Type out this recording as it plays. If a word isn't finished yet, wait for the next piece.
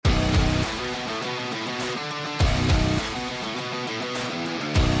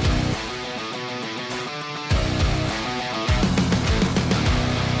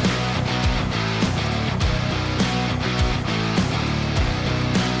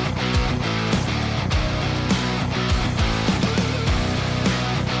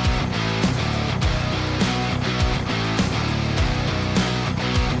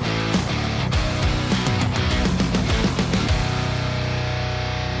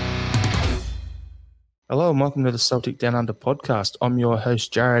Hello and welcome to the Celtic Down Under podcast. I'm your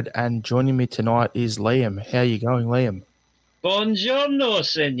host, Jared, and joining me tonight is Liam. How are you going, Liam? Buongiorno,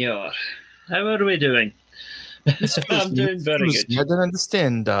 senor. How are we doing? I'm doing very good. I don't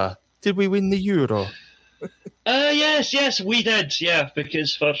understand. Did we win the Euro? Yes, we did. Yeah,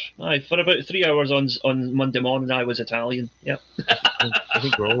 because for about 3 hours on Monday morning, I was Italian. Yeah. I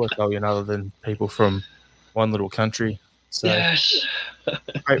think we're all Italian other than people from one little country. So Yes.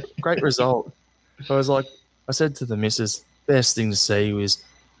 great result. I said to the missus, best thing to see was,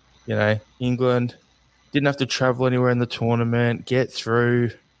 England didn't have to travel anywhere in the tournament, get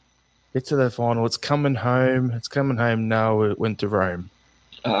through, get to the final. It's coming home. Now. It went to Rome.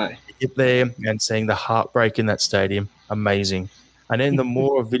 Aye. Get there and seeing the heartbreak in that stadium, amazing. And then the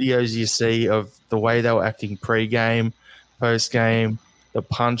more videos you see of the way they were acting pre-game, post-game, the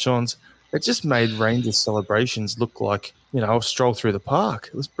punch-ons, it just made Rangers celebrations look like, a stroll through the park.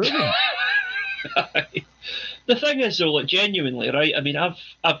 It was brilliant. The thing is, though, like, genuinely, right? I mean,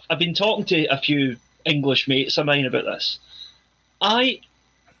 I've been talking to a few English mates of mine about this. I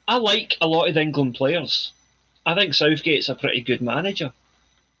like a lot of the England players. I think Southgate's a pretty good manager.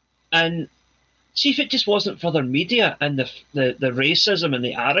 And see, if it just wasn't for their media and the racism and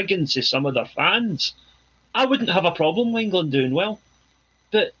the arrogance of some of their fans, I wouldn't have a problem with England doing well.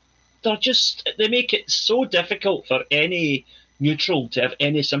 But they make it so difficult for any neutral to have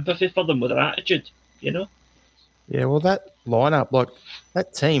any sympathy for them with their attitude, Yeah, well, that lineup, like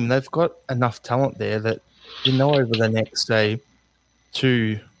that team, they've got enough talent there that, over the next, say,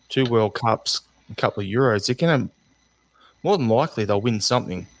 two World Cups, a couple of Euros, they're going to, more than likely, they'll win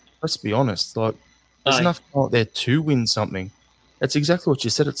something. Let's be honest. Like, there's enough talent there to win something. That's exactly what you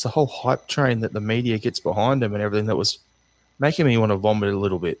said. It's the whole hype train that the media gets behind them and everything that was making me want to vomit a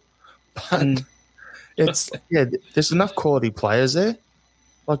little bit. But there's enough quality players there.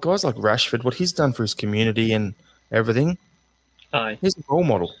 Like guys like Rashford, what he's done for his community and everything. Aye. He's a role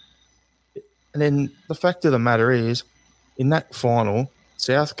model. And then the fact of the matter is, in that final,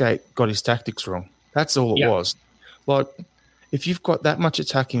 Southgate got his tactics wrong. That's all it was. Like, if you've got that much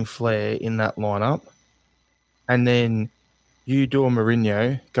attacking flair in that lineup, and then you do a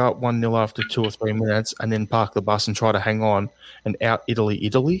Mourinho, go up 1-0 after 2 or 3 minutes, and then park the bus and try to hang on and out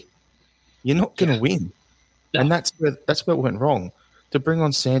Italy, you're not going to win. No. And that's where it went wrong. To bring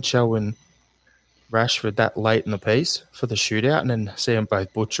on Sancho and Rashford that late in the piece for the shootout and then see them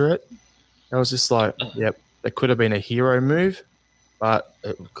both butcher it, I was just like, yep, that could have been a hero move, but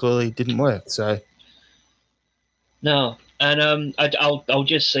it clearly didn't work. So no. And I'll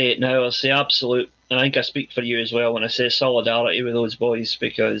just say it now. I'll say absolute, and I think I speak for you as well when I say solidarity with those boys,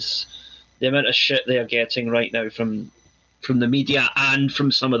 because the amount of shit they are getting right now from the media and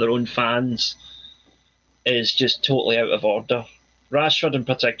from some of their own fans is just totally out of order. Rashford in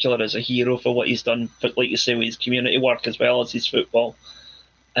particular is a hero for what he's done, for, like you say, with his community work as well as his football.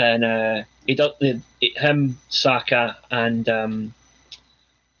 And him, Saka, and who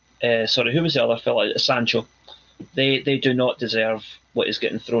was the other fella? Sancho. They do not deserve what is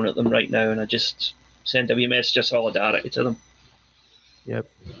getting thrown at them right now, and I just send a wee message of solidarity to them. Yep,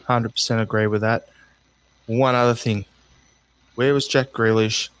 100% agree with that. One other thing. Where was Jack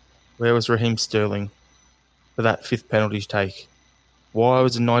Grealish? Where was Raheem Sterling for that 5th penalty take? Why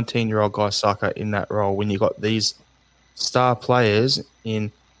was a 19-year-old guy Saka in that role when you got these star players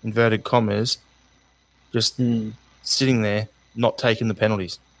in inverted commas just sitting there not taking the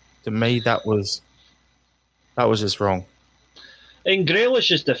penalties? To me, that was just wrong. In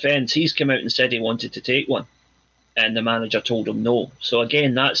Grealish's defence, he's come out and said he wanted to take one, and the manager told him no. So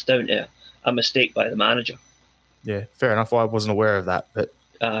again, that's down to a mistake by the manager. Yeah, fair enough. I wasn't aware of that, but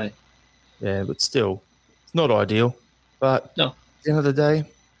but still, it's not ideal. But no. At the end of the day,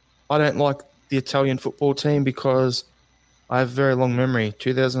 I don't like the Italian football team because I have a very long memory.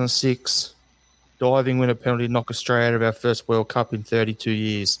 2006, diving win a penalty, knock Australia out of our first World Cup in 32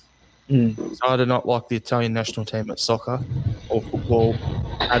 years. So I do not like the Italian national team at soccer or football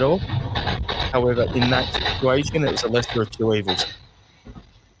at all. However, in that situation, it was a lesser of two evils.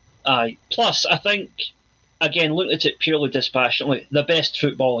 Aye. Plus, I think, again, look at it purely dispassionately, the best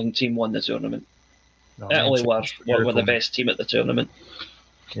footballing team won the tournament. Italy were the best team at the tournament.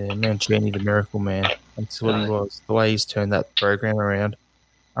 Yeah, Mancini, the miracle man. That's what he was. The way he's turned that program around,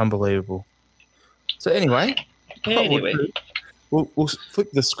 unbelievable. So anyway. We'll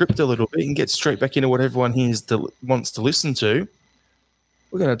flip the script a little bit and get straight back into what everyone here wants to listen to.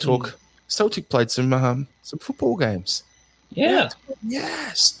 We're going to talk. Celtic played some football games. Yeah.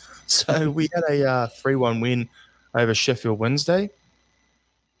 Yes. So we had a 3-1 win over Sheffield Wednesday.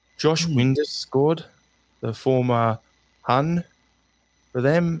 Josh Windus scored, the former Hun, for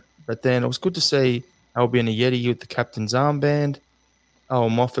them. But then it was good to see Albion Ajeti with the captain's armband.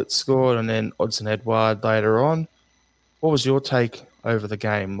 Moffat scored, and then Odson Edouard later on. What was your take over the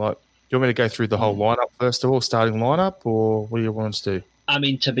game? Like, do you want me to go through the whole lineup first of all, starting lineup, or what do you want us to do? I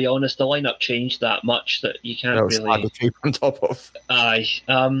mean, to be honest, the lineup changed that much that you can't really hard to keep on top of. Aye.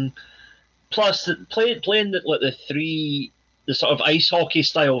 Plus, playing the sort of ice hockey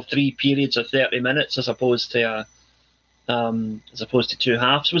style 3 periods of 30 minutes as opposed to 2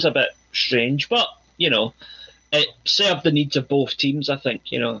 halves was a bit strange, but it served the needs of both teams, I think.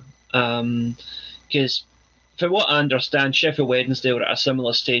 Because for what I understand, Sheffield Wednesday were at a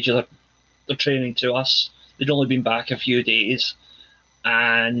similar stage of their training to us. They'd only been back a few days,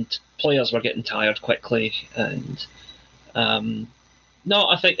 and players were getting tired quickly. And no,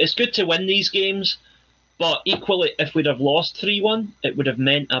 I think it's good to win these games, but equally, if we'd have lost 3-1, it would have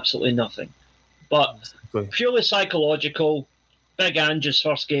meant absolutely nothing. But purely psychological, Big Ange's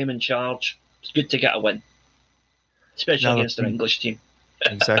first game in charge, it's good to get a win, especially against an English team.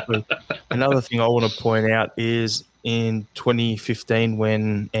 Exactly. Another thing I want to point out is in 2015,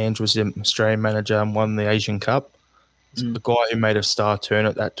 when Ange was the Australian manager and won the Asian Cup, the guy who made a star turn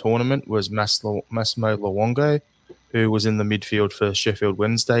at that tournament was Massimo Luongo, who was in the midfield for Sheffield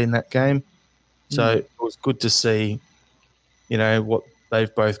Wednesday in that game. So it was good to see, what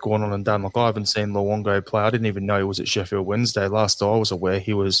they've both gone on and done. Like, I haven't seen Luongo play. I didn't even know he was at Sheffield Wednesday. Last I was aware,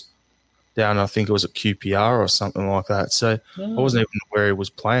 he was down, I think it was at QPR or something like that. So I wasn't even aware he was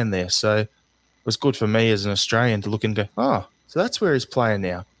playing there. So it was good for me as an Australian to look and go, so that's where he's playing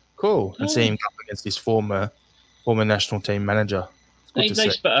now. Cool. And see him up against his former national team manager.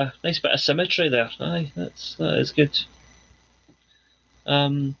 Nice bit of symmetry there. Aye, that is good.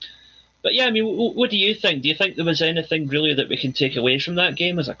 But yeah, I mean, what do you think? Do you think there was anything really that we can take away from that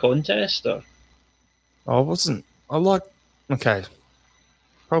game as a contest, or?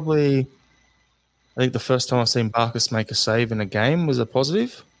 Probably, I think the first time I've seen Barkas make a save in a game was a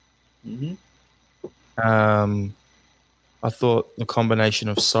positive. Mm-hmm. I thought the combination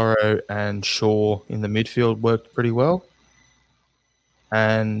of Sorrow and Shaw in the midfield worked pretty well.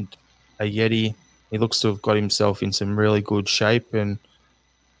 And Ajeti, he looks to have got himself in some really good shape, and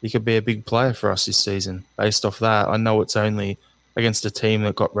he could be a big player for us this season. Based off that, I know it's only against a team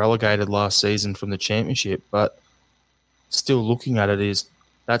that got relegated last season from the championship, but still looking at it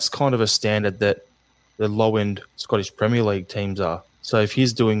that's kind of a standard that the low-end Scottish Premier League teams are. So if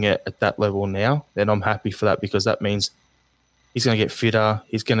he's doing it at that level now, then I'm happy for that, because that means he's going to get fitter,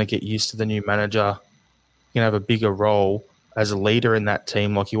 he's going to get used to the new manager, he's going to have a bigger role as a leader in that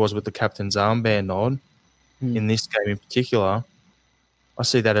team like he was with the captain's armband on in this game in particular. I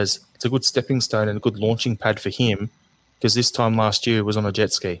see that as it's a good stepping stone and a good launching pad for him, because this time last year he was on a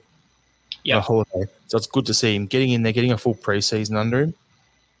jet ski on a holiday. So it's good to see him getting in there, getting a full pre-season under him,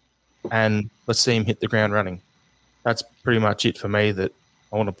 and let's see him hit the ground running. That's pretty much it for me that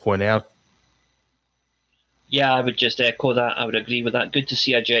I want to point out. Yeah, I would just echo that. I would agree with that. Good to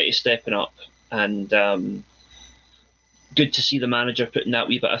see Ajeti stepping up, and good to see the manager putting that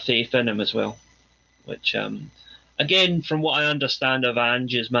wee bit of faith in him as well, which... Again, from what I understand of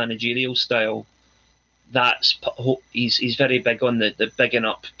Ange's managerial style, he's very big on the bigging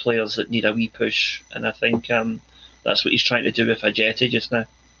up players that need a wee push, and I think that's what he's trying to do with Ajeti just now.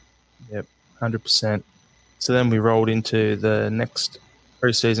 Yep, 100%. So then we rolled into the next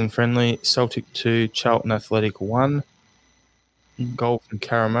pre-season friendly, Celtic 2, Charlton Athletic 1, goal from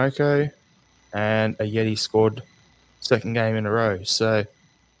Karamoko, and Ajeti scored second game in a row. So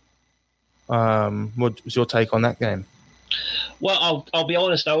what was your take on that game? Well, I'll be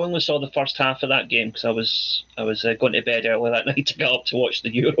honest. I only saw the first half of that game because I was going to bed early that night to get up to watch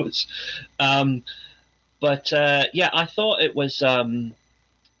the Euros. But I thought it was a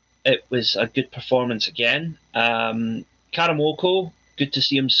good performance again. Karamoko, good to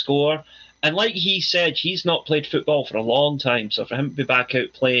see him score. And like he said, he's not played football for a long time, so for him to be back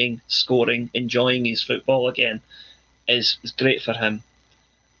out playing, scoring, enjoying his football again is great for him.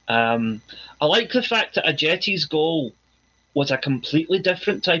 I like the fact that Ajeti's goal was a completely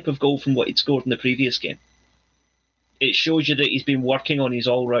different type of goal from what he'd scored in the previous game. It shows you that he's been working on his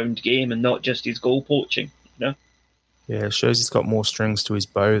all-round game and not just his goal poaching. Yeah, it shows he's got more strings to his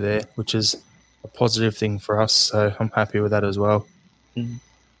bow there, which is a positive thing for us, so I'm happy with that as well. Mm-hmm.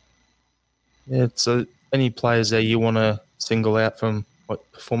 Yeah, so any players there you want to single out from what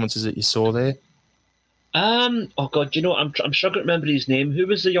performances that you saw there? Oh God, I'm struggling to remember his name. Who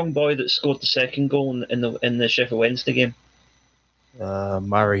was the young boy that scored the second goal in the Sheffield Wednesday game?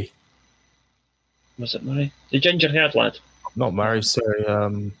 Murray. Was it Murray? The ginger-haired lad? Not Murray,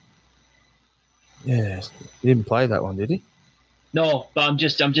 sorry. He didn't play that one, did he? No, but I'm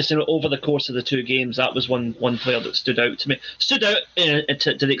just over the course of the two games, that was one player that stood out to me. Stood out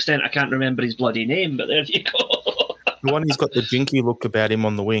to the extent I can't remember his bloody name, but there you go. The one who's got the jinky look about him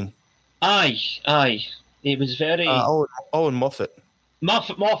on the wing. Aye. He was very... Owen Moffat.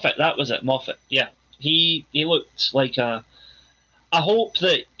 Moffat, that was it, Moffat, yeah. He looked like a... I hope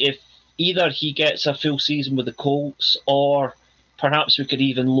that if either he gets a full season with the Colts, or perhaps we could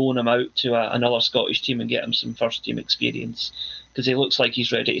even loan him out to another Scottish team and get him some first-team experience, because he looks like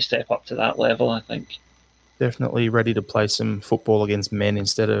he's ready to step up to that level, I think. Definitely ready to play some football against men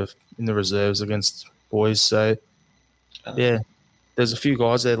instead of in the reserves against boys. So, yeah, there's a few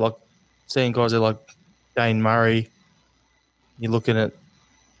guys there, like seeing guys there like Dane Murray. You're looking at,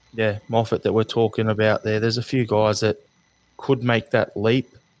 Moffat that we're talking about there. There's a few guys that could make that leap.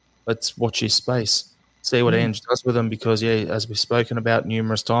 Let's watch his space. See what Ange does with them, because, as we've spoken about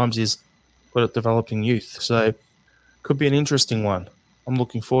numerous times, he's good at developing youth. So could be an interesting one. I'm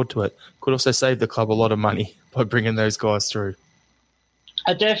looking forward to it. Could also save the club a lot of money by bringing those guys through.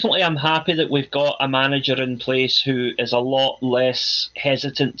 I definitely am happy that we've got a manager in place who is a lot less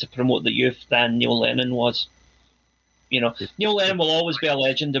hesitant to promote the youth than Neil Lennon was. Neil Lennon will always be a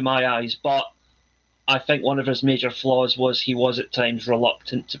legend in my eyes, but I think one of his major flaws was he was at times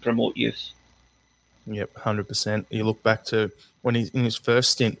reluctant to promote youth. Yep, 100%. You look back to when he's in his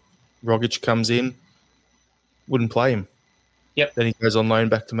first stint, Rogic comes in, wouldn't play him. Yep. Then he goes on loan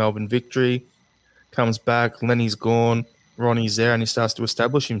back to Melbourne Victory, comes back, Lenny's gone, Ronnie's there, and he starts to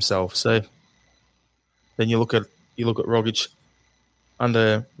establish himself. So then you look at Rogic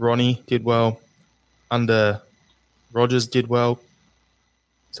under Ronnie did well, under Rogers did well.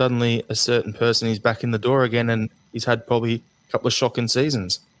 Suddenly a certain person is back in the door again, and he's had probably a couple of shocking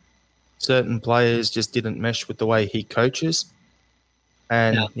seasons. Certain players just didn't mesh with the way he coaches.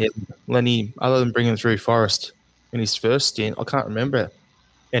 And Lenny, other than bringing through Forrest in his first stint, I can't remember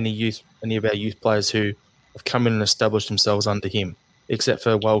any of our youth players who have come in and established themselves under him, except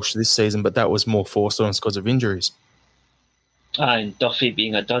for Welsh this season, but that was more forced on us because of injuries. And Duffy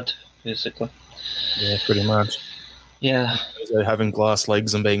being a dud, basically. Yeah, pretty much. Yeah. So having glass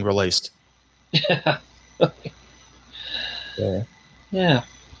legs and being released. Yeah.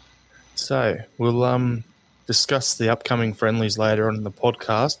 So we'll discuss the upcoming friendlies later on in the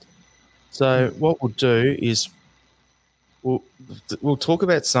podcast. So what we'll do is we'll talk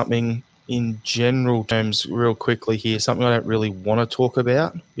about something in general terms real quickly here, something I don't really want to talk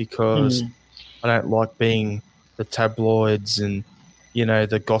about because I don't like being the tabloids and,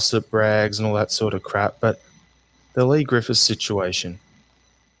 the gossip rags and all that sort of crap. But the Leigh Griffiths situation.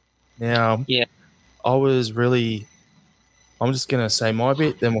 Now, I'm just going to say my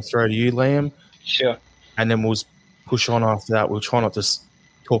bit, then we'll throw to you, Liam. Sure. And then we'll push on after that. We'll try not to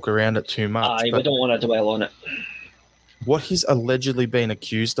talk around it too much. We don't want to dwell on it. What he's allegedly been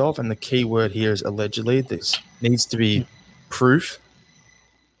accused of, and the key word here is allegedly, this needs to be proof,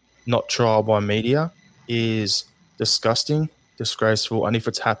 not trial by media, is disgusting, disgraceful, and if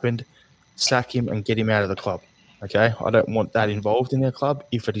it's happened, sack him and get him out of the club. Okay? I don't want that involved in their club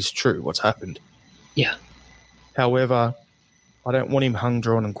if it is true what's happened. Yeah. However, I don't want him hung,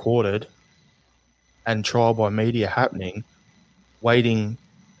 drawn, and quartered and trial by media happening, waiting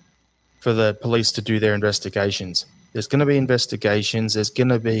for the police to do their investigations. There's going to be investigations. There's going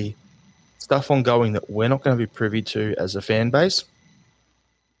to be stuff ongoing that we're not going to be privy to as a fan base.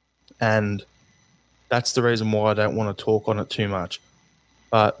 And that's the reason why I don't want to talk on it too much.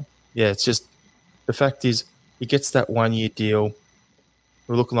 But, it's just the fact is he gets that 1-year deal.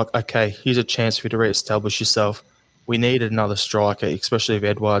 We're looking like, okay, here's a chance for you to re-establish yourself. We need another striker, especially if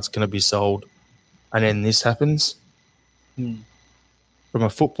Edouard's going to be sold. And then this happens. From a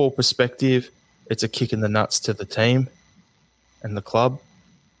football perspective, it's a kick in the nuts to the team and the club.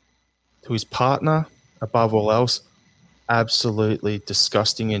 To his partner, above all else, absolutely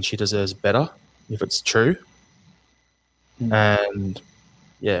disgusting, and she deserves better if it's true. And,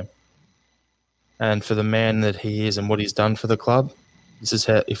 and for the man that he is and what he's done for the club, this is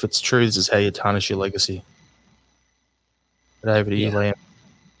how, if it's true, this is how you tarnish your legacy. But over to you, Liam.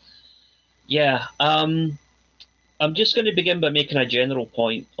 Yeah, I'm just going to begin by making a general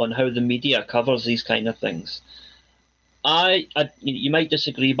point on how the media covers these kind of things. You might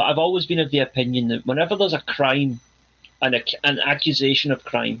disagree, but I've always been of the opinion that whenever there's a crime, an accusation of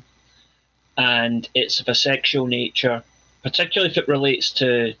crime, and it's of a sexual nature, particularly if it relates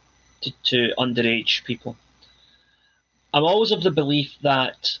to underage people, I'm always of the belief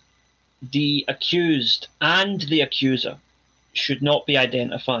that the accused and the accuser should not be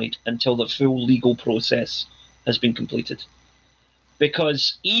identified until the full legal process has been completed.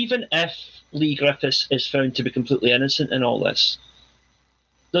 Because even if Lee Griffiths is found to be completely innocent in all this,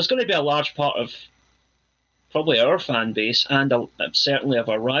 there's going to be a large part of probably our fan base and certainly of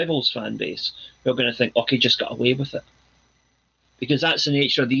our rivals' fan base who are going to think, okay, just got away with it. Because that's the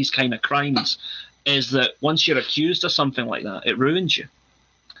nature of these kind of crimes, is that once you're accused of something like that, it ruins you.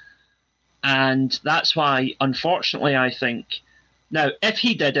 And that's why, unfortunately, I think, now, if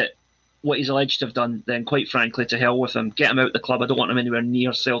he did it, what he's alleged to have done, then quite frankly, to hell with him. Get him out of the club. I don't want him anywhere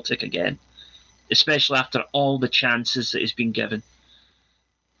near Celtic again, especially after all the chances that he's been given.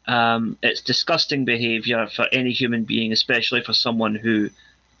 It's disgusting behaviour for any human being, especially for someone who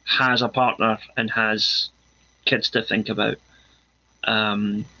has a partner and has kids to think about.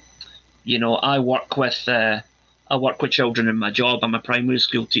 You know, I work with children in my job. I'm a primary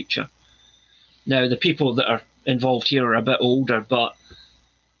school teacher. Now, the people that are involved here are a bit older, but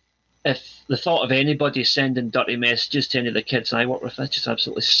if the thought of anybody sending dirty messages to any of the kids I work with, that just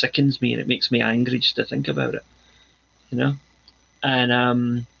absolutely sickens me, and it makes me angry just to think about it. You know?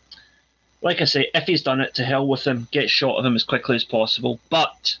 And like I say, if he's done it, to hell with him, get shot of him as quickly as possible.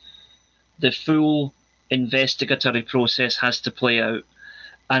 But the full investigatory process has to play out.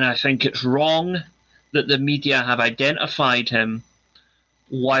 And I think it's wrong that the media have identified him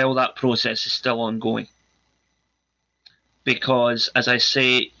while that process is still ongoing. Because, as I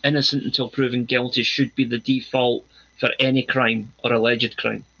say, innocent until proven guilty should be the default for any crime or alleged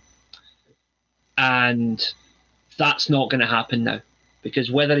crime. And that's not going to happen now. Because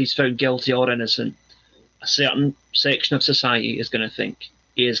whether he's found guilty or innocent, a certain section of society is going to think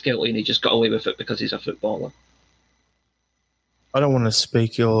he is guilty and he just got away with it because he's a footballer. I don't want to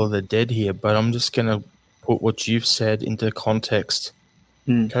speak ill of the dead here, but I'm just going to put what you've said into context.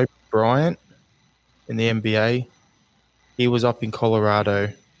 Kobe Bryant in the NBA, he was up in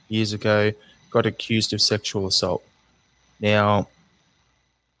Colorado years ago, got accused of sexual assault. Now,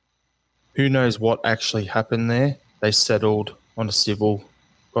 who knows what actually happened there? They settled on a civil,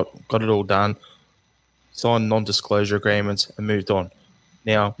 got it all done, signed non-disclosure agreements, and moved on.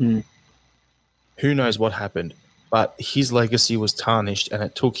 Now, who knows what happened? But his legacy was tarnished, and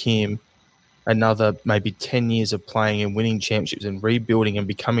it took him another maybe 10 years of playing and winning championships and rebuilding and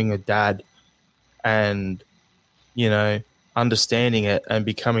becoming a dad and, you know, understanding it and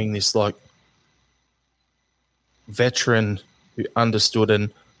becoming this, like, veteran who understood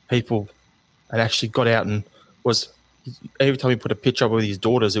and people and actually got out and was – every time he put a picture up with his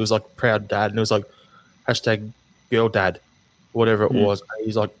daughters, it was like proud dad, and it was like hashtag girl dad, whatever it was. And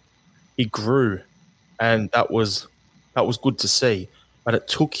he's like – he grew, and that was good to see. But it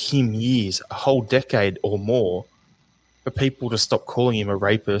took him years, a whole decade or more, for people to stop calling him a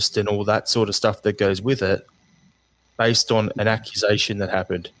rapist and all that sort of stuff that goes with it based on an accusation that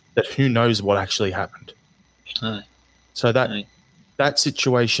happened, that who knows what actually happened. So that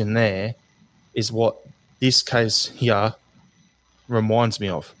situation there is what this case here reminds me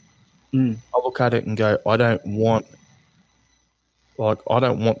of. I look at it and go, I don't want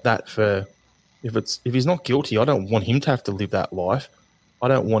that for if he's not guilty, I don't want him to have to live that life. I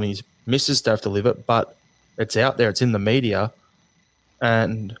don't want his missus to have to live it, but it's out there, it's in the media,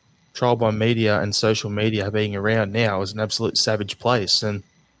 and trial by media and social media being around now is an absolute savage place. And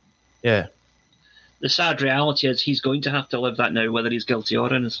yeah. The sad reality is he's going to have to live that now, whether he's guilty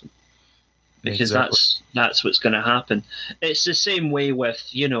or innocent. Because that's what's going to happen. It's the same way with,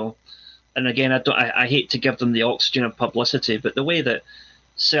 you know, and again, I hate to give them the oxygen of publicity, but the way that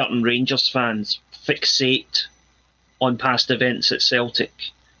certain Rangers fans fixate on past events at Celtic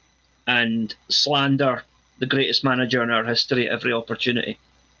and slander the greatest manager in our history at every opportunity.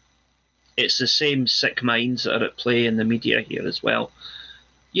 It's the same sick minds that are at play in the media here as well.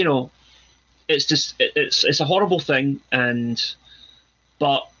 You know, it's just it's a horrible thing,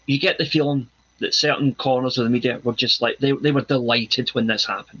 but you get the feeling that certain corners of the media were just like they were delighted when this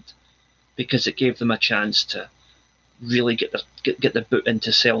happened, because it gave them a chance to really get the boot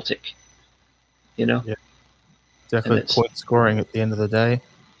into Celtic. You know, yeah, definitely point scoring at the end of the day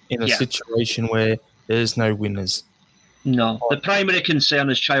in a situation where there's no winners. No, the primary concern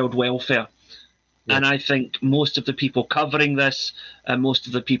is child welfare, and I think most of the people covering this and most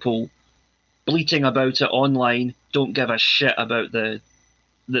of the people bleating about it online don't give a shit about the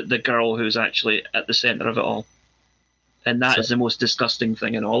girl who's actually at the centre of it all. And that is the most disgusting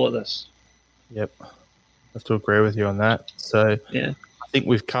thing in all of this. Yep. I have to agree with you on that. So yeah, I think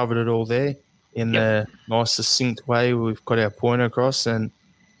we've covered it all there in a nice, succinct way. We've got our point across, and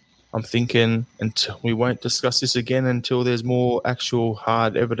I'm thinking we won't discuss this again until there's more actual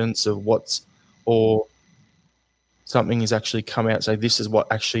hard evidence of or something has actually come out and say this is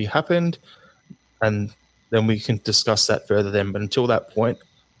what actually happened. And then we can discuss that further then. But until that point,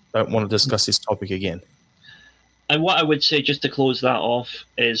 don't want to discuss this topic again. And what I would say, just to close that off,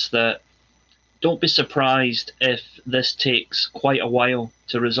 is that don't be surprised if this takes quite a while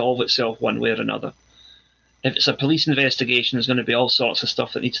to resolve itself one way or another. If it's a police investigation, there's going to be all sorts of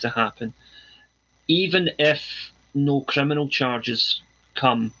stuff that needs to happen. Even if no criminal charges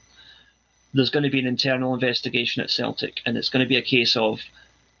come, there's going to be an internal investigation at Celtic, and it's going to be a case of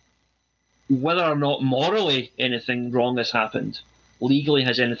whether or not morally anything wrong has happened. Legally,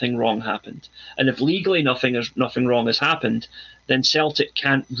 has anything wrong happened? And if legally nothing wrong has happened, then Celtic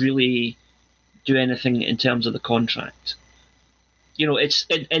can't really do anything in terms of the contract. It's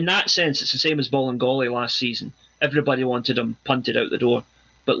in that sense, it's the same as Bolingoli last season. Everybody wanted him punted out the door.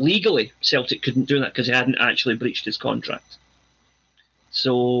 But legally, Celtic couldn't do that because he hadn't actually breached his contract.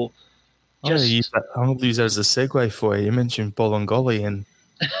 So, I'm going to use that as a segue for you. You mentioned Bolingoli, and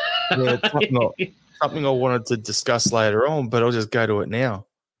something I wanted to discuss later on, but I'll just go to it now.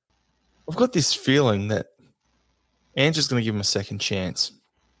 I've got this feeling that Andrew's going to give him a second chance.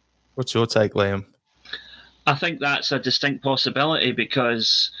 What's your take, Liam? I think that's a distinct possibility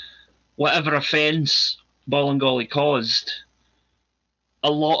because whatever offence Bolingoli caused,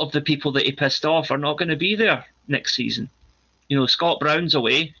 a lot of the people that he pissed off are not going to be there next season. Scott Brown's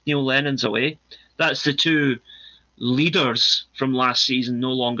away, Neil Lennon's away. That's the two leaders from last season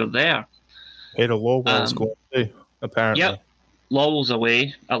no longer there. Peter Lawwell's gone too, apparently. Yep, Lawwell's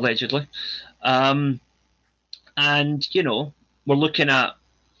away, allegedly. And, we're looking at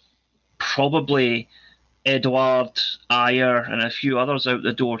probably Edouard, Ayer, and a few others out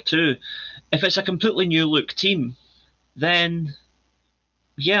the door too. If it's a completely new look team, then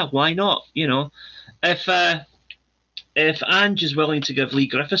yeah, why not? If Ange is willing to give Lee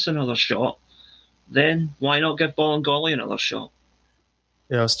Griffiths another shot, then why not give Bolingoli another shot?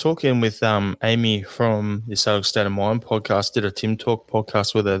 Yeah, I was talking with Amy from the Celtic State of Mind podcast, did a Tim Talk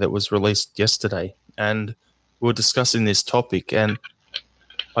podcast with her that was released yesterday, and we were discussing this topic, and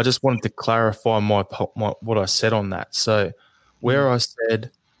I just wanted to clarify my what I said on that. So where I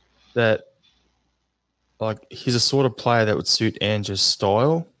said that he's a sort of player that would suit Ange's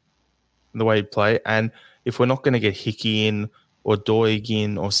style, the way he'd play, and if we're not going to get Hickey in or Doig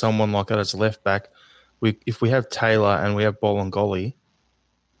in or someone like that as left back, if we have Taylor and we have Bolingoli,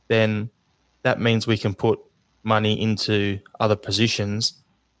 then that means we can put money into other positions.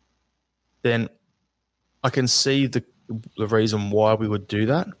 Then I can see the reason why we would do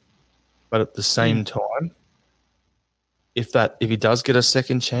that. But at the same time, if he does get a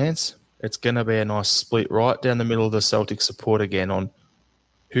second chance, it's going to be a nice split right down the middle of the Celtic support again on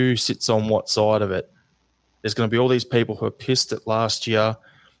who sits on what side of it. There's going to be all these people who are pissed at last year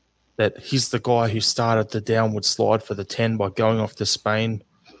that he's the guy who started the downward slide for the 10 by going off to Spain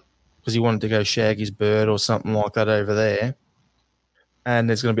because he wanted to go shag his bird or something like that over there. And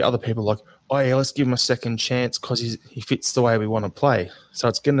there's going to be other people like, oh, yeah, let's give him a second chance because he fits the way we want to play. So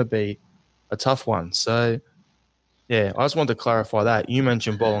it's going to be a tough one. So, yeah, I just wanted to clarify that. You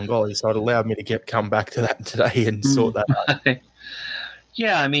mentioned Bolingoli, so it allowed me to come back to that today and sort that out.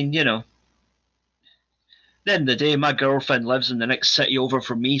 Yeah, I mean, at the end of the day, my girlfriend lives in the next city over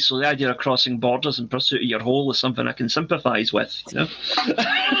from me, so the idea of crossing borders in pursuit of your hole is something I can sympathise with,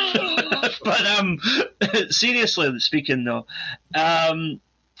 But seriously speaking, though,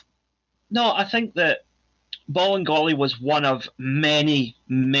 no, I think that Bolingoli was one of many,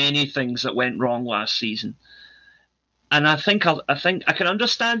 many things that went wrong last season. And I think I can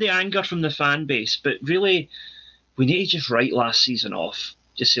understand the anger from the fan base, but really, we need to just write last season off.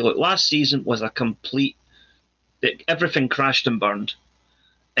 Just say, look, last season was a complete... everything crashed and burned,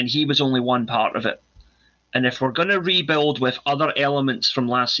 and he was only one part of it. And if we're going to rebuild with other elements from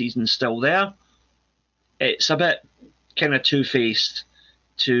last season still there, it's a bit kind of two-faced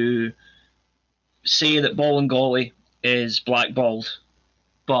to say that Bolingoli is blackballed,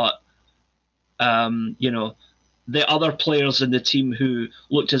 but the other players in the team who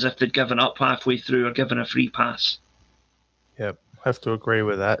looked as if they'd given up halfway through are given a free pass. Yep, I have to agree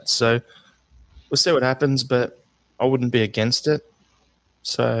with that. So we'll see what happens, but I wouldn't be against it.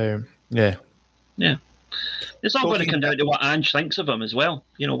 So, yeah. Yeah. It's all going to come down to what Ange thinks of him as well.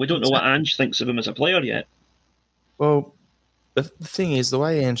 We don't know what Ange thinks of him as a player yet. Well, the thing is, the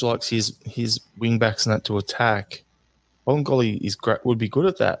way Ange likes his wing-backs and that to attack, Bolingoli would be good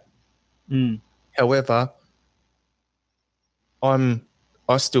at that. Mm. However,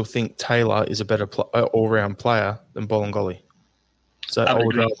 I still think Taylor is a better all-round player than Bolingoli. So I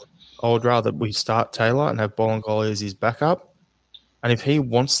would rather we start Taylor and have Bolingoli as his backup. And if he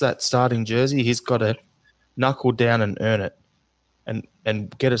wants that starting jersey, he's got to knuckle down and earn it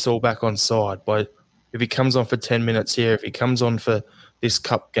and get us all back on side by if he comes on for 10 minutes here, if he comes on for this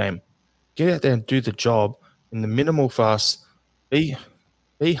cup game, get out there and do the job in the minimal fuss. Be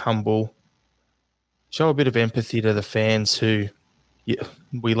humble. Show a bit of empathy to the fans who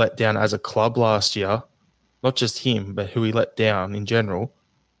we let down as a club last year. Not just him, but who we let down in general.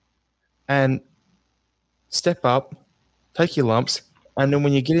 And step up, take your lumps, and then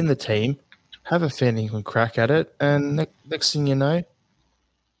when you get in the team, have a fair income crack at it, and next thing you know,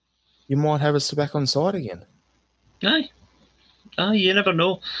 you might have us back on side again. Aye, you never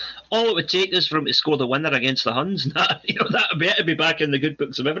know. All it would take is for him to score the winner against the Huns. That would be back in the good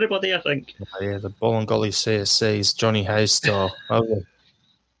books of everybody, I think. Oh, yeah, the Bolingoli CSC's Johnny Hayes style. Lovely.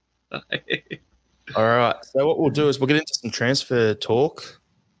 All right, so what we'll do is we'll get into some transfer talk.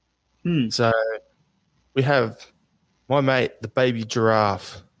 So we have my mate, the baby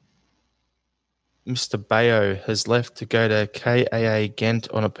giraffe, Mr. Bayo, has left to go to KAA Ghent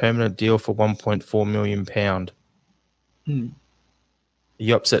on a permanent deal for £1.4 million. Are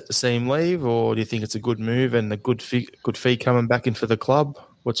you upset to see him leave, or do you think it's a good move and a good fee coming back in for the club?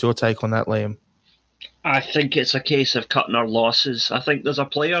 What's your take on that, Liam? I think it's a case of cutting our losses. I think there's a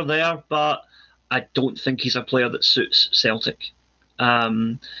player there, but I don't think he's a player that suits Celtic.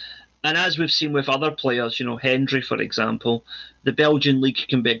 And as we've seen with other players, Hendry, for example, the Belgian league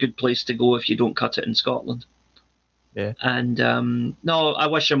can be a good place to go if you don't cut it in Scotland. Yeah. And no, I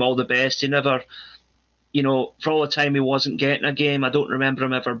wish him all the best. He never, for all the time he wasn't getting a game, I don't remember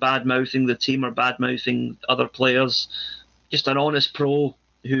him ever bad-mouthing the team or bad-mouthing other players. Just an honest pro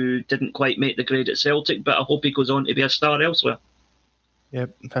who didn't quite make the grade at Celtic, but I hope he goes on to be a star elsewhere.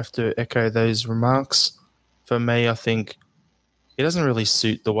 Yep, have to echo those remarks. For me, I think he doesn't really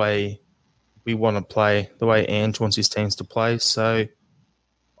suit the way we want to play, the way Ange wants his teams to play. So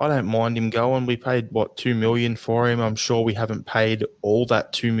I don't mind him going. We paid, $2 million for him. I'm sure we haven't paid all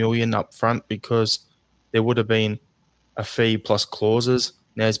that $2 million up front because there would have been a fee plus clauses.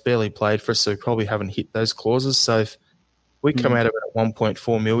 Now, he's barely played for us, so we probably haven't hit those clauses. So if we come out of it at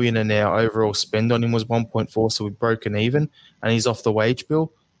 $1.4 million and our overall spend on him was 1.4, so we've broken even and he's off the wage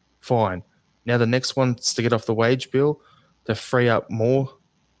bill, fine. Now the next one's to get off the wage bill to free up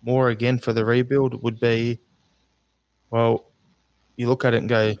more again for the rebuild would be, well, you look at it and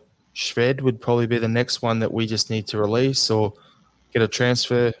go, Shved would probably be the next one that we just need to release or get a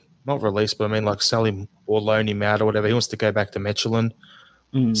transfer, not release, but I mean like sell him or loan him out or whatever. He wants to go back to Mechelen,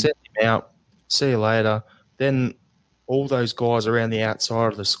 send him out, see you later. Then all those guys around the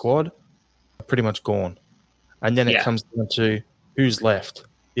outside of the squad are pretty much gone. And then it comes down to who's left.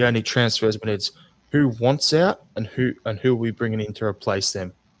 The only transfers when it's who wants out and who are we bringing in to replace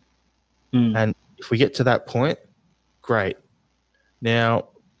them. And if we get to that point, great. Now,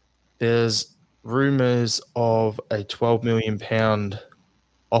 there's rumours of a £12 million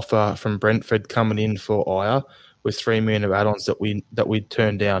offer from Brentford coming in for Aya with $3 million of add-ons that we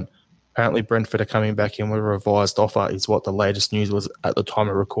turned down. Apparently, Brentford are coming back in with a revised offer, is what the latest news was at the time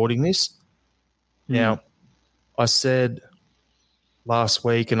of recording this. Now, I said last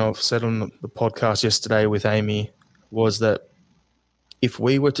week, and I've said on the podcast yesterday with Amy, was that if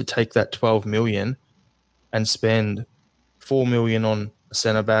we were to take that $12 million and spend $4 million on a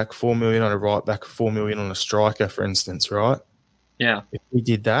centre-back, $4 million on a right-back, $4 million on a striker, for instance, right? Yeah. If we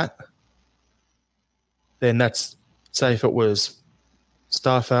did that, then that's, say if it was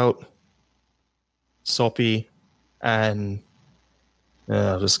Starfelt, Soppy, and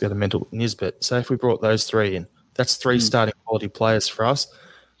I'll just get a mental Nisbet. Say if we brought those three in, that's three starting quality players for us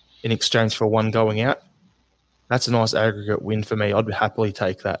in exchange for one going out. That's a nice aggregate win for me. I'd happily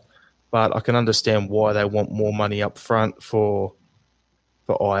take that. But I can understand why they want more money up front for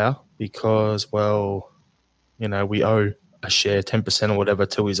Aya because, well, we owe a share, 10% or whatever,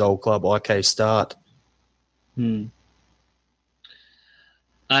 to his old club, IK Start. I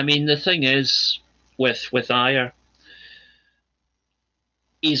mean, the thing is, with Aya,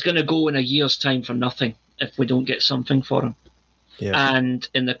 he's going to go in a year's time for nothing if we don't get something for him. Yeah. And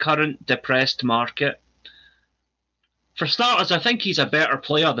in the current depressed market, for starters, I think he's a better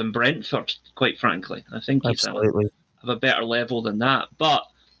player than Brentford, quite frankly. I think he's of a better level than that. But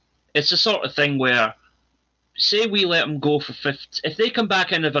it's the sort of thing where, say we let him go for 50, if they come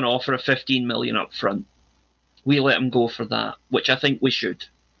back in with an offer of 15 million up front, we let him go for that, which I think we should.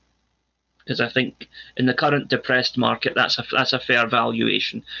 Because I think in the current depressed market, that's a fair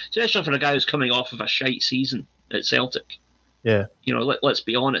valuation, especially for a guy who's coming off of a shite season at Celtic. Yeah. Let's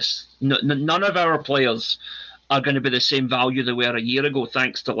be honest. None of our players are going to be the same value they were a year ago,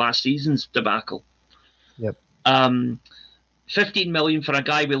 thanks to last season's debacle. Yep. 15 million for a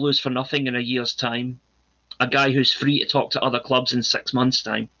guy we lose for nothing in a year's time, a guy who's free to talk to other clubs in 6 months'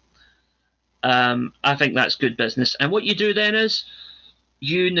 time. I think that's good business. And what you do then is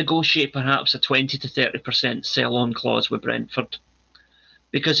you negotiate perhaps a 20 to 30% sell-on clause with Brentford.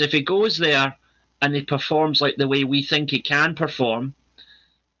 Because if he goes there and he performs like the way we think he can perform,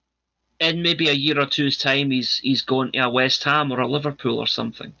 in maybe a year or two's time, he's going to a West Ham or a Liverpool or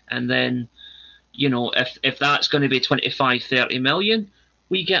something. And then, if that's going to be 25, 30 million,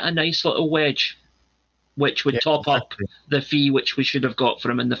 we get a nice little wedge, which would top up the fee which we should have got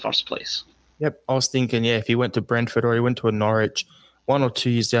for him in the first place. Yep, I was thinking, if he went to Brentford or he went to a Norwich, 1 or 2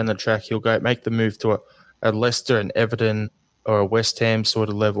 years down the track, he'll go make the move to a Leicester and Everton or a West Ham sort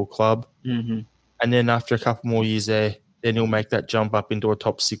of level club. Mm-hmm. And then after a couple more years there, then he'll make that jump up into a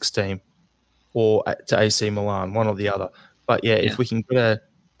top 6 team or to AC Milan, one or the other. But if we can get a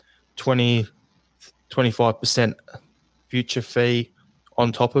 20, 25% future fee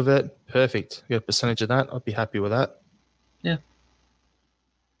on top of it, perfect. Get a percentage of that, I'd be happy with that. Yeah.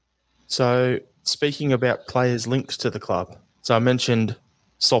 So speaking about players linked to the club, so I mentioned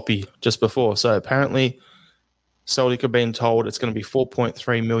Soppy just before. So apparently Celtic have been told it's going to be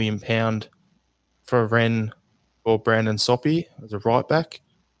 £4.3 million for Rennes or Brandon Soppy as a right back.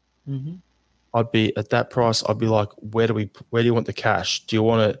 Mm-hmm. I'd be at that price. I'd be like, where do you want the cash? Do you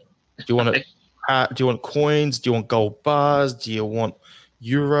want it? Do you want it? Do you want coins? Do you want gold bars? Do you want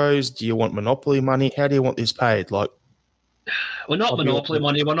euros? Do you want Monopoly money? How do you want this paid? Like, we're not Monopoly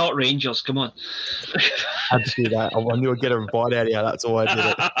money. We're not Rangers. Come on. I had to do that. I knew I'd get a bite out of you. That's why I did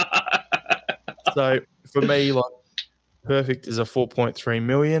it. So for me, like, perfect is a 4.3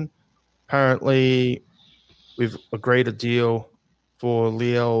 million. Apparently, we've agreed a deal for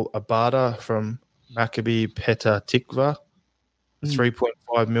Liel Abada from Maccabi Petah Tikva,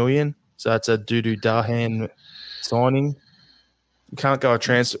 3.5 million. So that's a Dudu Dahan signing. You can't go a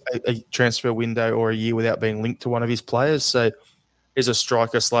transfer window or a year without being linked to one of his players. So he's a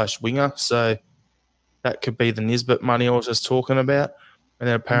striker/winger. So that could be the Nisbet money I was just talking about. And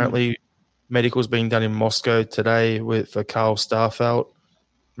then apparently medical's being done in Moscow today for Carl Starfelt.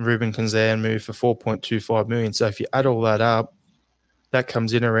 Ruben Kazan moved for 4.25 million. So if you add all that up, that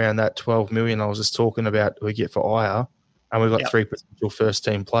comes in around that 12 million I was just talking about we get for Aya. And we've got 3 potential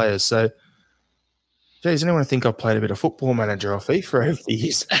first-team players. So, geez, anyone think I've played a bit of Football Manager or FIFA over the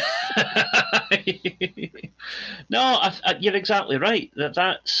years? No, you're exactly right.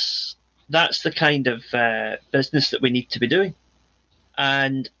 That's the kind of business that we need to be doing.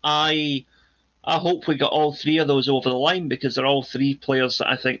 And I hope we got all 3 of those over the line because they're all 3 players that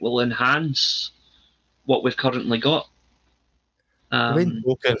I think will enhance what we've currently got. We've been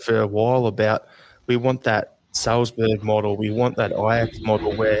talking for a while about we want that Salzburg model, we want that Ajax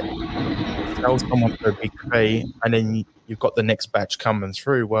model where you sell someone for a big fee and then you've got the next batch coming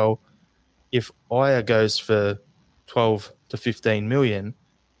through. Well, if Aya goes for 12 to 15 million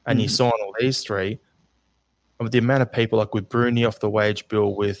and you sign all these 3, the amount of people like with Bruni off the wage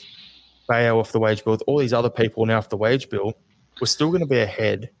bill, with Bayo off the wage bill, with all these other people now off the wage bill, we're still going to be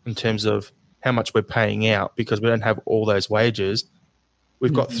ahead in terms of how much we're paying out because we don't have all those wages.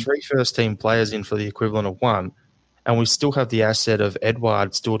 We've got 3 first-team players in for the equivalent of 1, and we still have the asset of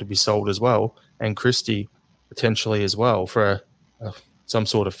Edouard still to be sold as well, and Christie potentially as well for some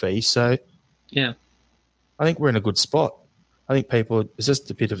sort of fee. So, yeah, I think we're in a good spot. I think there's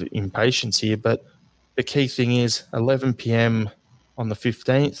just a bit of impatience here, but the key thing is 11 p.m. on the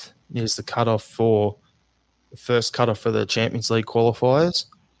 15th is the cutoff for the first cutoff for the Champions League qualifiers.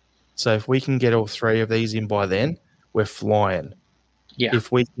 So if we can get all 3 of these in by then, we're flying. Yeah.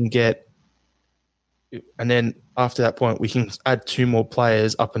 If we can get, and then after that point, we can add 2 more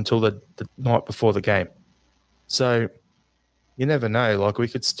players up until the night before the game. So you never know. Like, we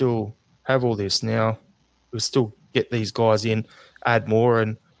could still have all this now. We'll still get these guys in, add more,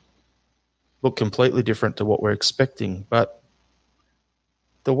 and look completely different to what we're expecting. But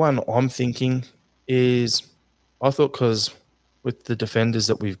the one I'm thinking is, I thought because with the defenders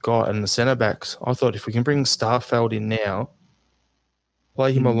that we've got and the centre-backs, I thought if we can bring Starfelt in now,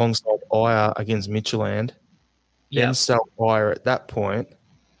 play him alongside Aya against Midtjylland, then sell Aya at that point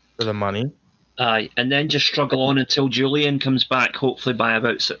for the money. Aye, and then just struggle on until Julian comes back, hopefully by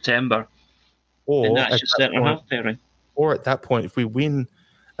about September. Or and that's just centre-half pairing. Or at that point, if we win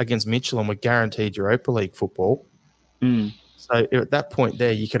against Midtjylland, we're guaranteed Europa League football. So at that point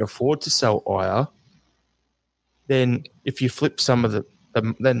there, you can afford to sell Aya. Then if you flip some of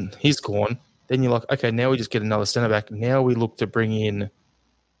then he's gone. Then you're like, okay, now we just get another centre-back. Now we look to bring in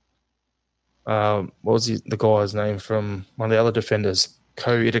what was the guy's name from one of the other defenders?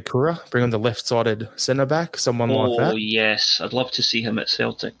 Ko Itakura. Bring on the left-sided centre-back, someone like that. Oh, yes. I'd love to see him at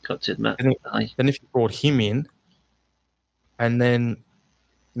Celtic, got to admit. Then if you brought him in, and then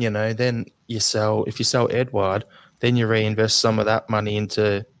then if you sell Edouard, then you reinvest some of that money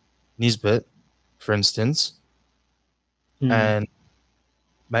into Nisbet, for instance. And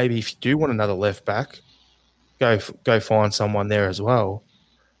maybe if you do want another left back, go find someone there as well.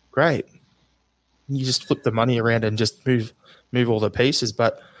 Great. You just flip the money around and just move all the pieces.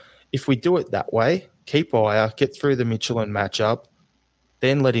 But if we do it that way, keep Ajer, get through the Michelin matchup,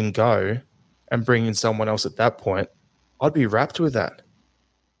 then let him go and bring in someone else at that point, I'd be wrapped with that.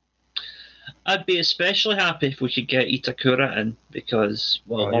 I'd be especially happy if we could get Itakura in because,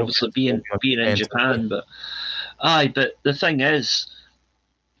 obviously being in Japan, but the thing is,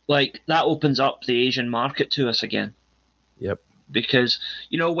 like, that opens up the Asian market to us again. Yep. Because,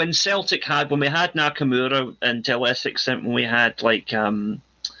 when we had Nakamura, and to a less extent when we had like Zheng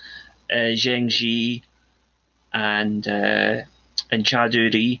Ji and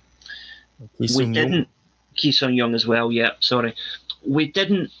Chaduri, Ki Sung Young as well. Yeah, sorry, we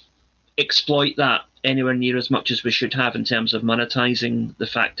didn't exploit that anywhere near as much as we should have in terms of monetizing the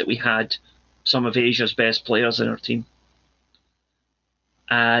fact that we had some of Asia's best players in our team.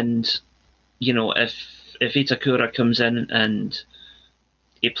 And if Itakura comes in and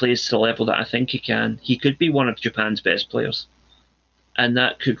he plays to the level that I think he can, he could be one of Japan's best players. And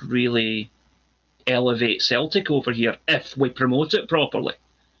that could really elevate Celtic over here if we promote it properly.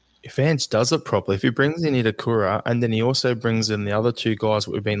 If Ange does it properly, if he brings in Itakura and then he also brings in the other two guys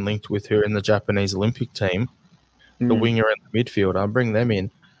that we've been linked with who are in the Japanese Olympic team, the winger and the midfielder, bring them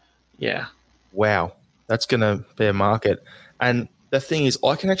in. Yeah. Wow. That's going to be a market. And the thing is,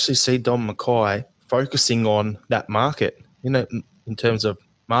 I can actually see Dom Mackay focusing on that market, in terms of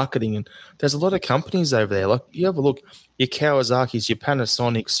marketing. And there's a lot of companies over there. Like, you have a look, your Kawasaki's, your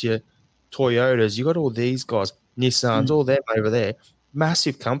Panasonics, your Toyotas, you got all these guys, Nissans, all them over there.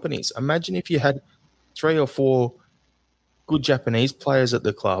 Massive companies. Imagine if you had 3 or 4 good Japanese players at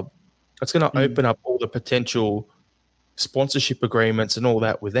the club. It's going to open up all the potential sponsorship agreements and all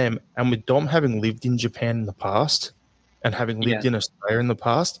that with them. And with Dom having lived in Japan in the past and having lived in Australia in the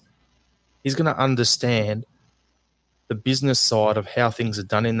past, he's going to understand the business side of how things are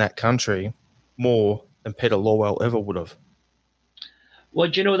done in that country more than Peter Lawwell ever would have. Well,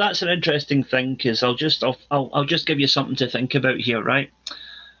 that's an interesting thing because I'll just give you something to think about here, right?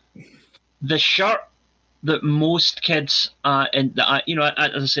 The shirt that most kids, as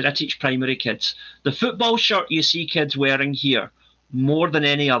I said, I teach primary kids. The football shirt you see kids wearing here more than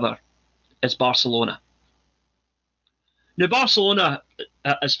any other is Barcelona. Now, Barcelona,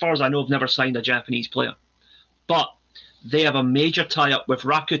 as far as I know, have never signed a Japanese player, but they have a major tie-up with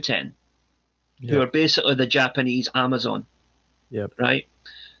Rakuten, who are basically the Japanese Amazon. Yep. Right?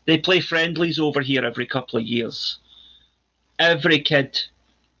 They play friendlies over here every couple of years. Every kid,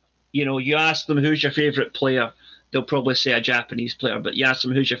 you ask them who's your favourite player, they'll probably say a Japanese player, but you ask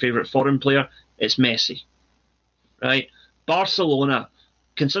them who's your favourite foreign player, it's Messi. Right? Barcelona,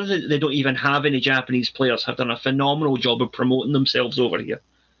 considering they don't even have any Japanese players, have done a phenomenal job of promoting themselves over here.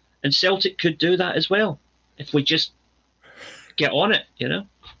 And Celtic could do that as well, if we just get on it,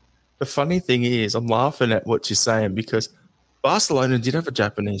 The funny thing is, I'm laughing at what you're saying because Barcelona did have a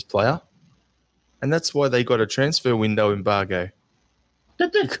Japanese player, and that's why they got a transfer window embargo.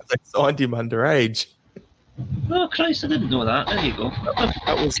 Did they? Because they signed him underage. Oh, Christ, I didn't know that. There you go.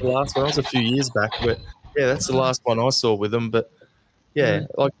 That was the last one. That was a few years back, but yeah, that's the last one I saw with them. But yeah,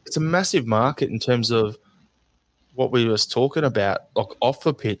 like, it's a massive market in terms of what we was talking about, like off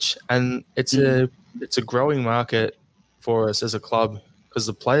the pitch, and it's a growing market for us as a club because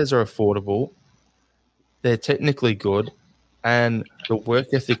the players are affordable, they're technically good, and the work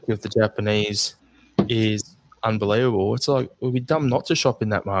ethic of the Japanese is unbelievable. It's like, it would be dumb not to shop in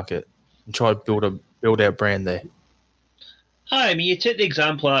that market and try to build our brand there. Hi, I mean, you take the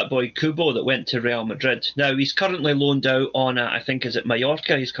example of that boy Kubo that went to Real Madrid. Now, he's currently loaned out on, I think, is it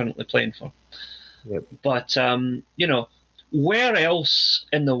Mallorca he's currently playing for? Yep. But, where else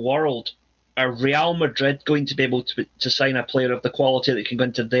in the world are Real Madrid going to be able to sign a player of the quality that can go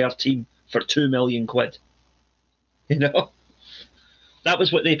into their team for £2 million? That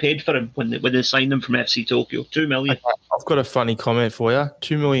was what they paid for him when they signed him from FC Tokyo. £2 million. I've got a funny comment for you.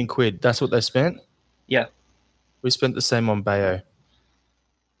 £2 million. That's what they spent? Yeah. We spent the same on Bayo.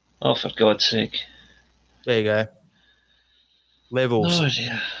 Oh, for God's sake. There you go. Levels. Oh,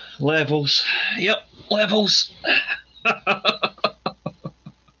 dear. Levels. Yep, levels.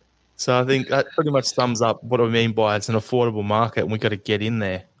 So I think that pretty much sums up what I mean by it's an affordable market and we've got to get in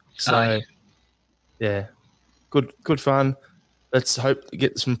there. So, yeah, good fun. Let's hope to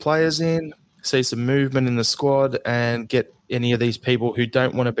get some players in, see some movement in the squad and get any of these people who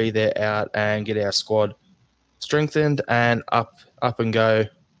don't want to be there out and get our squad strengthened and up and go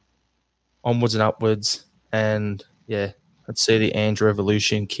onwards and upwards. And, yeah, let's see the Ange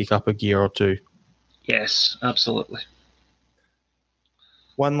Revolution kick up a gear or two. Yes, absolutely.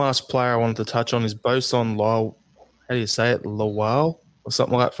 One last player I wanted to touch on is Boson Lyle. How do you say it? Lawal or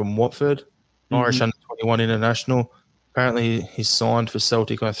something like that from Watford. Irish under-21 international. Apparently he's signed for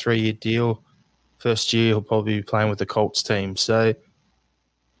Celtic on a 3-year deal. First year he'll probably be playing with the Colts team. So,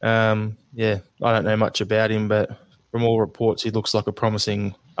 yeah, I don't know much about him, but from all reports, he looks like a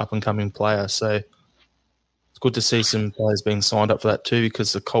promising up-and-coming player. So it's good to see some players being signed up for that too,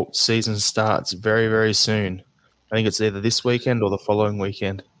 because the Colts season starts very, very soon. I think it's either this weekend or the following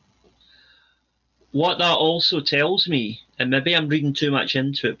weekend. What that also tells me, and maybe I'm reading too much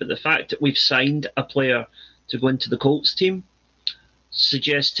into it, but the fact that we've signed a player to go into the Colts team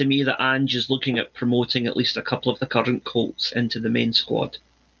suggests to me that Ange is looking at promoting at least a couple of the current Colts into the main squad.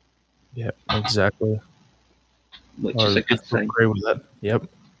 Yeah, exactly. Which is a good thing. I agree with that. Yep.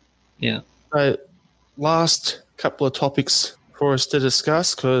 Yeah. So, last couple of topics for us to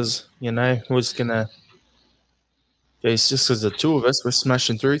discuss, because, you know, we're just going to... It's just because the two of us, we're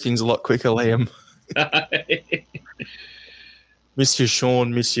smashing through things a lot quicker, Liam. Miss you,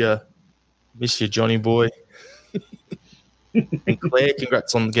 Sean. Miss you, Johnny boy. And Claire,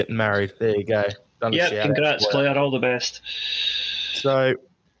 congrats on getting married. There you go. Yeah, congrats, Claire. All the best. So,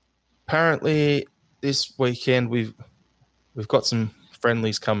 apparently, this weekend we've got some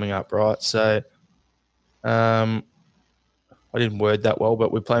friendlies coming up, right? So, I didn't word that well,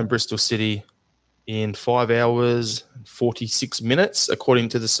 but we're playing Bristol City in 5 hours and 46 minutes, according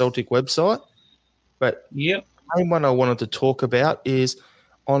to the Celtic website. But yep. The main one I wanted to talk about is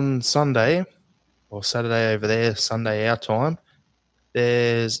on Sunday, or Saturday over there, Sunday our time,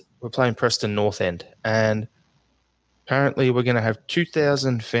 we're playing Preston North End, and apparently we're going to have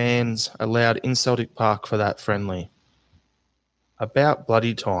 2,000 fans allowed in Celtic Park for that friendly. About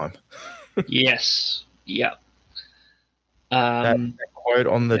bloody time. Yes. Yeah. That quote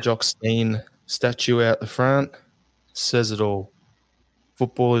on the Jock Stein statue out the front says it all.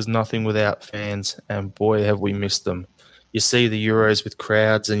 Football is nothing without fans, and boy, have we missed them. You see the Euros with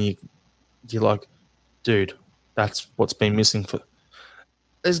crowds, and you're like, dude, that's what's been missing.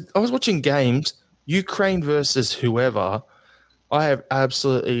 I was watching games, Ukraine versus whoever. I have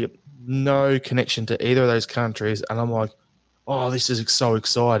absolutely no connection to either of those countries, and I'm like, oh, this is so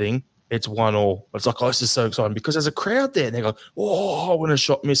exciting. It's 1-1. It's like, oh, this is so exciting because there's a crowd there, and they're like, oh, when a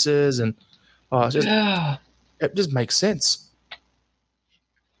shot misses, and it just makes sense.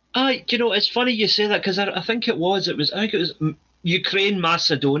 It's funny you say that because I think it was Ukraine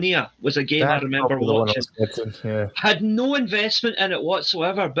Macedonia was a game I remember watching. Had no investment in it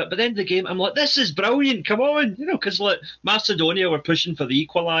whatsoever, but by the end of the game, I'm like, this is brilliant. Come on, because Macedonia were pushing for the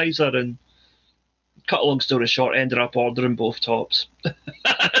equaliser, and cut a long story short, ended up ordering both tops.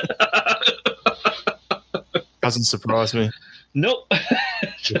 Doesn't surprise me. Nope.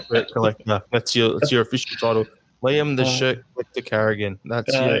 Shirt collector. That's your official title. Liam the Shirt Collector Carrigan.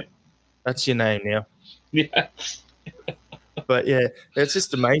 That's your name now. Yes. But yeah, it's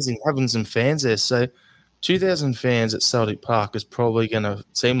just amazing having some fans there. So 2,000 fans at Celtic Park is probably going to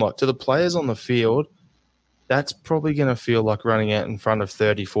seem like, to the players on the field, that's probably going to feel like running out in front of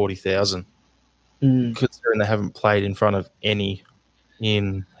 30, 40,000. Considering they haven't played in front of any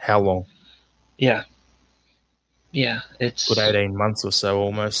in how long? Yeah. Yeah, it's... good 18 months or so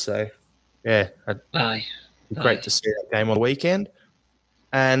almost. So, yeah. Great to see that game on the weekend.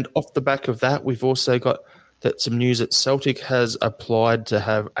 And off the back of that, we've also got some news that Celtic has applied to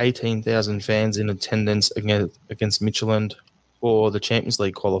have 18,000 fans in attendance against Midtjylland for the Champions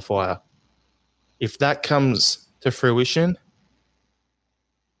League qualifier. If that comes to fruition,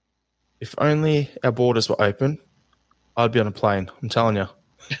 if only our borders were open, I'd be on a plane. I'm telling you.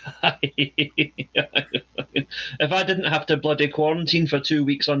 If I didn't have to bloody quarantine for 2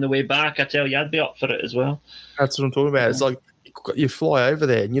 weeks on the way back, I tell you, I'd be up for it as well. That's what I'm talking about. It's like you fly over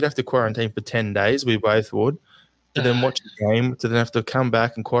there and you'd have to quarantine for 10 days. We both would. To then watch the game, to then have to come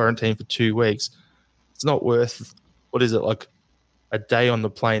back and quarantine for 2 weeks. It's not worth, what is it, like a day on the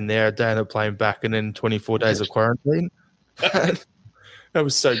plane there, a day on the plane back, and then 24 days of quarantine? That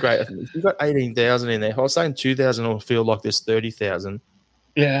was so great. You've got 18,000 in there. I was saying 2,000 will feel like there's 30,000.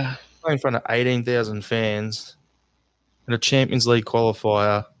 Yeah. In front of 18,000 fans in a Champions League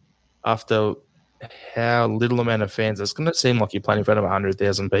qualifier after how little amount of fans, it's going to seem like you're playing in front of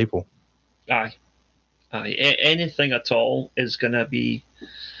 100,000 people. Aye. Anything at all is going to be...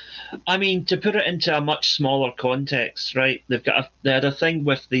 I mean, to put it into a much smaller context, right? They had a thing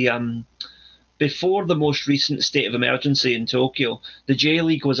with the... before the most recent state of emergency in Tokyo, the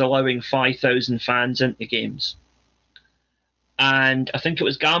J-League was allowing 5,000 fans into games. and I think it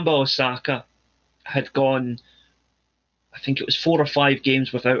was Gamba Osaka had gone, I think it was 4 or 5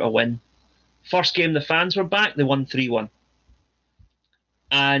 games without a win. First game the fans were back, they won 3-1.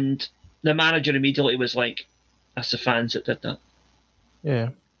 And the manager immediately was like, that's the fans that did that. Yeah.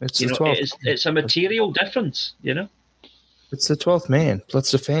 It's You the know, 12th. it's a material difference, you know? It's the 12th man.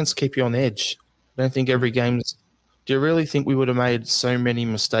 Let's the fans keep you on edge. I don't think every game's. Do you really think we would have made so many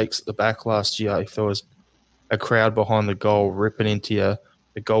mistakes at the back last year if there was a crowd behind the goal ripping into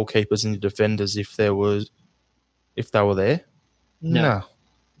the goalkeepers and the defenders if they were there? No.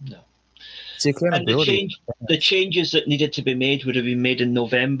 It's the accountability. And the changes that needed to be made would have been made in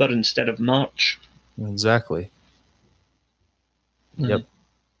November instead of March. Exactly. Mm. Yep.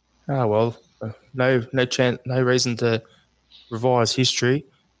 Oh well, no reason to revise history.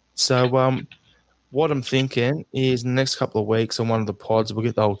 So what I'm thinking is in the next couple of weeks on one of the pods, we'll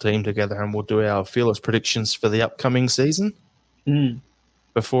get the whole team together and we'll do our fearless predictions for the upcoming season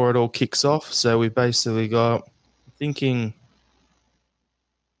before it all kicks off. So we basically got thinking,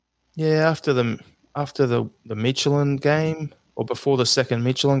 after the Michelin game or before the second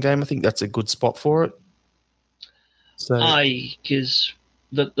Michelin game, I think that's a good spot for it. So aye, because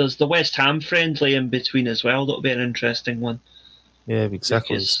there's the West Ham friendly in between as well. That'll be an interesting one. Yeah,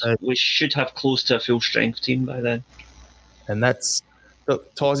 exactly. So we should have close to a full strength team by then. And that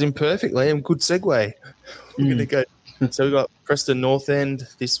ties in perfectly. And good segue. We're going to go. So we've got Preston North End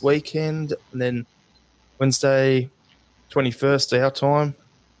this weekend, and then Wednesday, 21st, our time,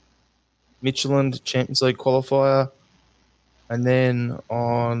 Michelin Champions League qualifier. And then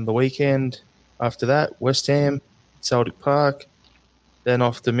on the weekend after that, West Ham, Celtic Park. Then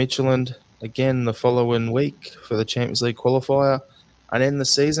off to Michelin again the following week for the Champions League qualifier. And then the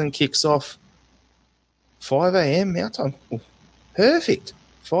season kicks off 5 a.m. our time. Perfect.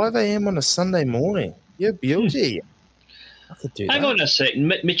 5 a.m. on a Sunday morning. You're beauty. I could do that. Hang on a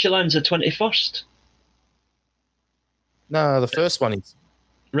second. Michelin's the 21st? No, the first one is.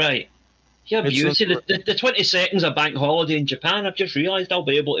 Right. Yeah, beauty. The 22nd's a bank holiday in Japan. I've just realised I'll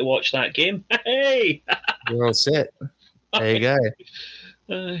be able to watch that game. Hey! You're all set. There you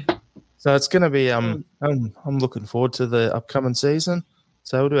go. So it's going to be. I'm looking forward to the upcoming season.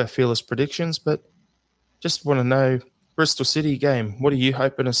 So we'll do our fearless predictions, but just want to know Bristol City game. What are you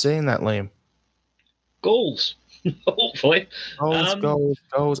hoping to see in that, Liam? Goals, hopefully.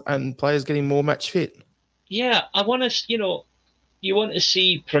 Goals, and players getting more match fit. Yeah, I want to. You want to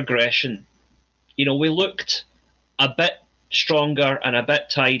see progression. We looked a bit stronger and a bit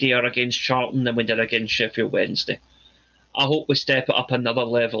tidier against Charlton than we did against Sheffield Wednesday. I hope we step it up another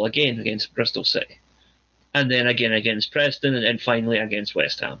level again against Bristol City. And then again against Preston, and then finally against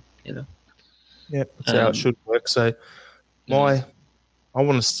West Ham, Yeah, that's how it should work. So I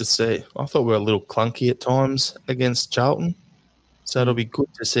want us to see, I thought we were a little clunky at times against Charlton. So it'll be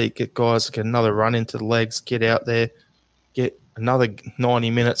good to see get guys get another run into the legs, get out there, get another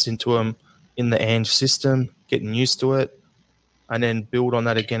 90 minutes into them in the Ange system, getting used to it, and then build on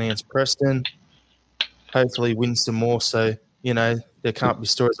that again against Preston. Hopefully win some more. So, there can't be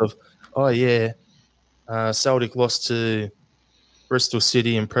stories of, Celtic lost to Bristol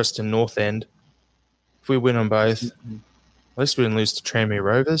City and Preston North End. If we win them both, at least we didn't lose to Tranmere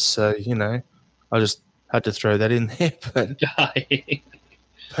Rovers. So, I just had to throw that in there. But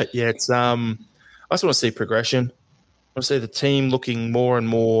yeah, it's I just want to see progression. I want to see the team looking more and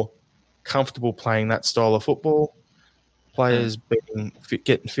more comfortable playing that style of football. Players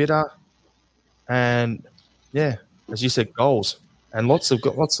getting fitter. And yeah, as you said, goals and lots of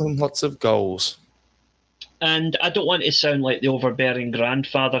goals. And I don't want to sound like the overbearing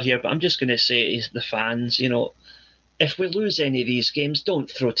grandfather here, but I'm just going to say to the fans, if we lose any of these games, don't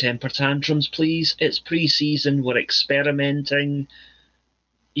throw temper tantrums, please. It's pre-season. We're experimenting.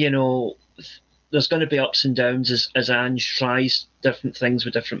 There's going to be ups and downs as Ange tries different things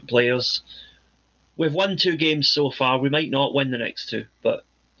with different players. We've won 2 games so far. We might not win the next 2, but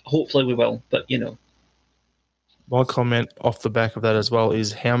hopefully we will. But, My comment off the back of that as well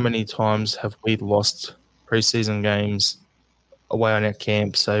is how many times have we lost preseason games away on our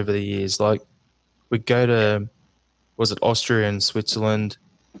camps over the years? Like, we go to, was it Austria and Switzerland,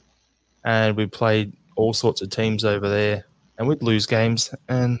 and we played all sorts of teams over there, and we'd lose games,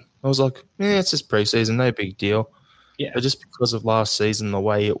 and I was like, it's just preseason, no big deal. Yeah. But just because of last season, the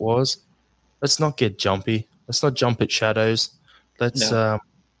way it was, let's not get jumpy. Let's not jump at shadows. Let's,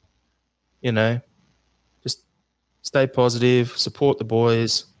 just stay positive, support the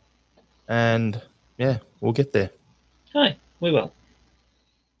boys, and, we'll get there. Hi, we will.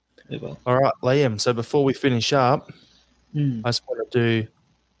 We will. All right, Liam. So before we finish up, I just want to do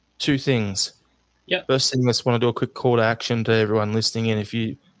 2 things. Yeah. First thing, I just want to do a quick call to action to everyone listening in. If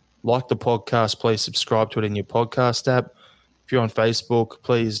you like the podcast, please subscribe to it in your podcast app. If you're on Facebook,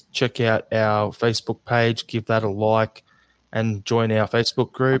 please check out our Facebook page, give that a like, and join our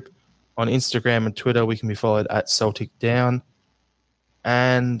Facebook group. On Instagram and Twitter, we can be followed at Celtic Down.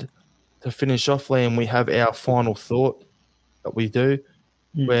 And to finish off, Liam, we have our final thought that we do,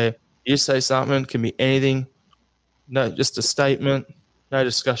 where you say something, can be anything, no, just a statement, no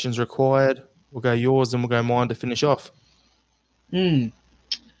discussions required. We'll go yours and we'll go mine to finish off. Well,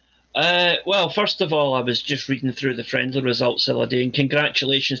 first of all, I was just reading through the friendly results the other day, and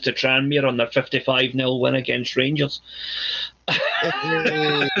congratulations to Tranmere on their 55-0 win against Rangers.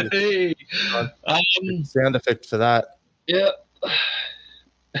 Hey. Sound effect for that. Yeah.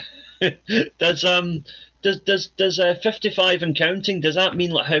 Does 55 and counting, does that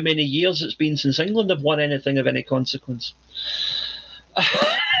mean like how many years it's been since England have won anything of any consequence?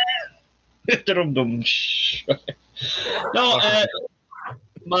 No,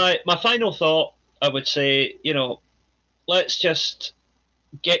 my final thought, I would say, let's just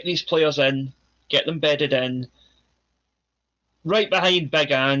get these players in, get them bedded in, right behind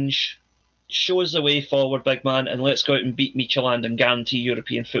Big Ange, show us the way forward, big man, and let's go out and beat Midtjylland and guarantee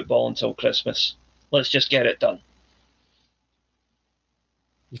European football until Christmas. Let's just get it done.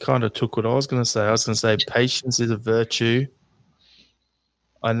 You kind of took what I was going to say. I was going to say patience is a virtue.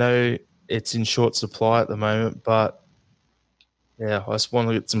 I know it's in short supply at the moment, but yeah, I just want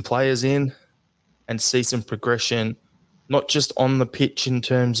to get some players in and see some progression, not just on the pitch in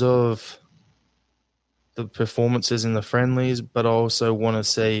terms of the performances in the friendlies, but I also want to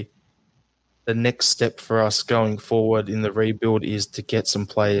see the next step for us going forward in the rebuild is to get some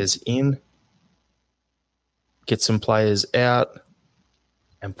players in, get some players out,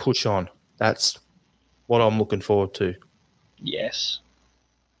 and push on. That's what I'm looking forward to. Yes.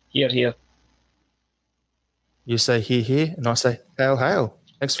 Here. You say here, and I say hail, hail.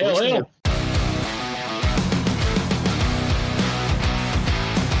 Thanks for listening.